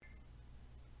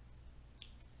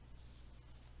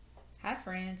Hi,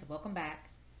 friends, welcome back.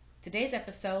 Today's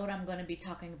episode, I'm going to be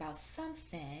talking about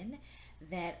something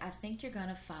that I think you're going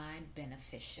to find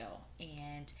beneficial.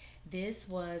 And this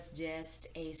was just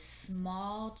a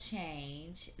small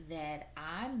change that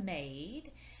I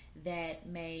made that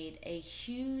made a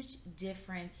huge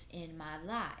difference in my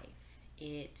life.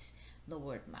 It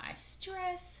lowered my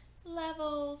stress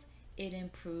levels, it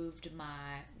improved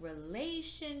my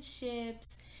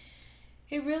relationships,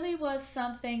 it really was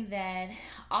something that,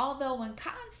 although in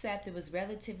concept it was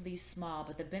relatively small,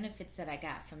 but the benefits that I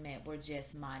got from it were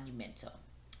just monumental.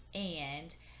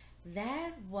 And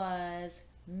that was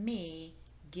me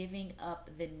giving up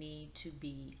the need to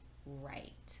be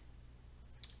right.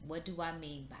 What do I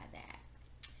mean by that?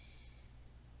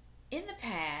 In the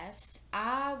past,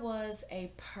 I was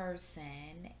a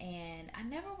person, and I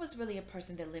never was really a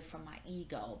person that lived from my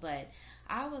ego, but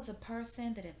I was a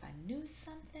person that if I knew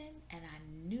something and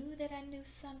I knew that I knew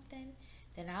something,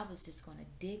 then I was just going to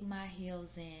dig my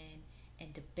heels in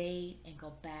and debate and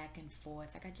go back and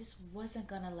forth. Like I just wasn't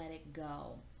going to let it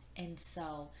go. And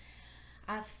so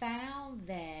I found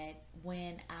that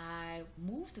when I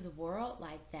moved through the world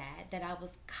like that, that I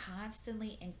was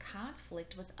constantly in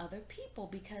conflict with other people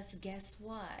because guess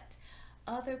what?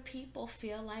 Other people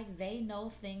feel like they know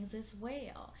things as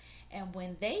well. And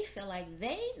when they feel like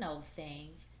they know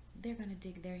things, they're going to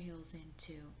dig their heels in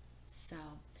too. So,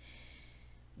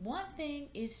 one thing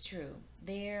is true,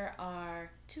 there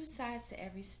are two sides to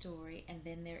every story, and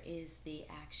then there is the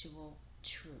actual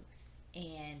truth.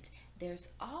 And there's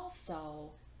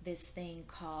also this thing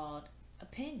called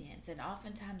opinions, and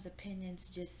oftentimes opinions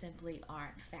just simply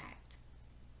aren't fact.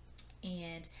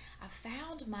 And I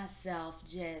found myself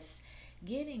just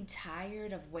getting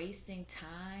tired of wasting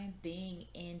time being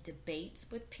in debates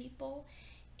with people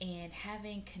and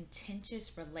having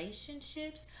contentious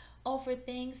relationships over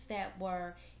things that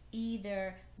were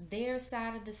either their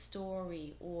side of the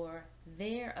story or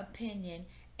their opinion,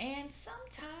 and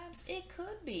sometimes it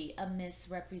could be a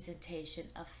misrepresentation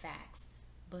of facts.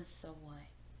 But so what?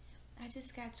 I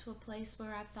just got to a place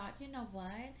where I thought, you know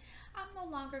what? I'm no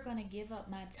longer going to give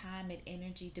up my time and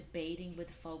energy debating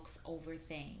with folks over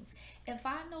things. If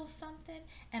I know something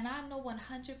and I know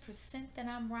 100% that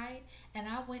I'm right, and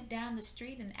I went down the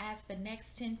street and asked the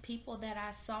next 10 people that I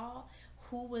saw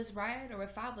who was right or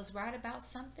if I was right about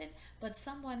something, but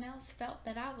someone else felt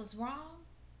that I was wrong,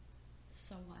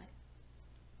 so what?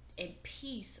 And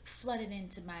peace flooded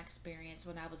into my experience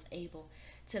when I was able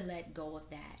to let go of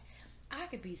that. I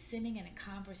could be sitting in a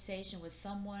conversation with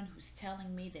someone who's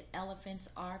telling me that elephants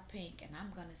are pink, and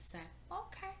I'm going to say,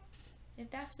 okay,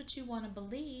 if that's what you want to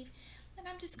believe, then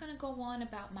I'm just going to go on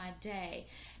about my day.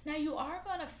 Now, you are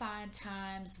going to find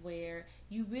times where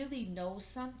you really know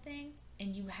something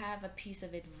and you have a piece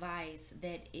of advice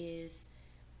that is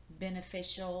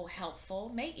beneficial,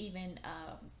 helpful, may even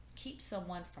keep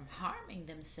someone from harming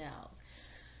themselves.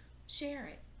 Share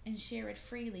it and share it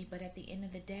freely, but at the end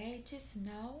of the day, just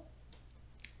know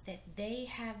that they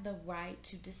have the right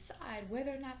to decide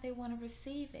whether or not they want to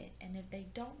receive it. And if they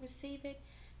don't receive it,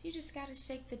 you just got to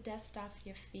shake the dust off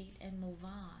your feet and move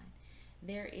on.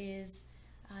 There is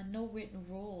no written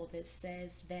rule that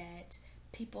says that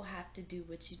people have to do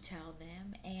what you tell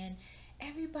them, and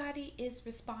everybody is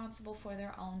responsible for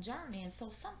their own journey. And so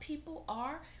some people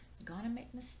are going to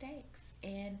make mistakes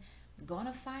and going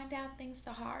to find out things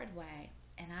the hard way.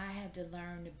 And I had to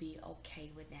learn to be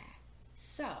okay with that.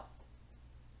 So,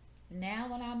 now,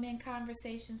 when I'm in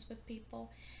conversations with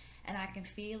people and I can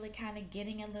feel it kind of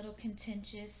getting a little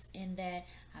contentious in that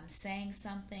I'm saying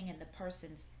something and the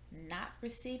person's not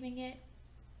receiving it,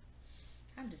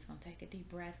 I'm just going to take a deep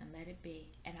breath and let it be.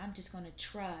 And I'm just going to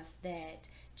trust that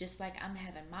just like I'm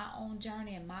having my own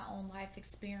journey and my own life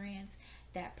experience,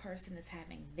 that person is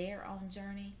having their own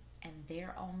journey and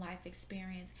their own life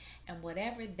experience. And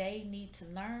whatever they need to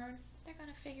learn, they're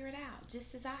going to figure it out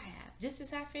just as I have. Just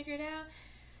as I figured out,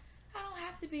 I don't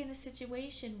have to be in a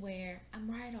situation where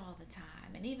I'm right all the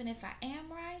time. And even if I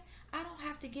am right, I don't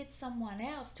have to get someone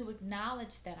else to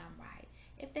acknowledge that I'm right.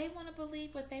 If they want to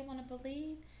believe what they want to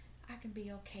believe, I can be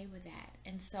okay with that.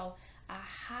 And so I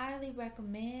highly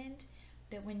recommend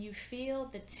that when you feel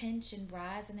the tension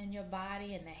rising in your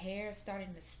body and the hair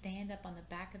starting to stand up on the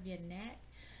back of your neck,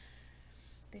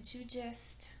 that you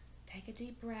just take a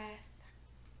deep breath,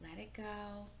 let it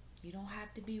go. You don't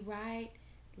have to be right.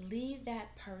 Leave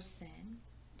that person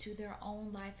to their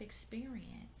own life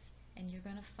experience, and you're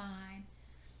going to find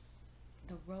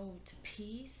the road to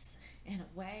peace in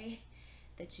a way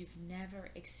that you've never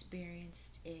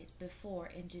experienced it before,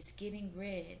 and just getting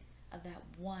rid of that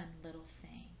one little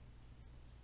thing.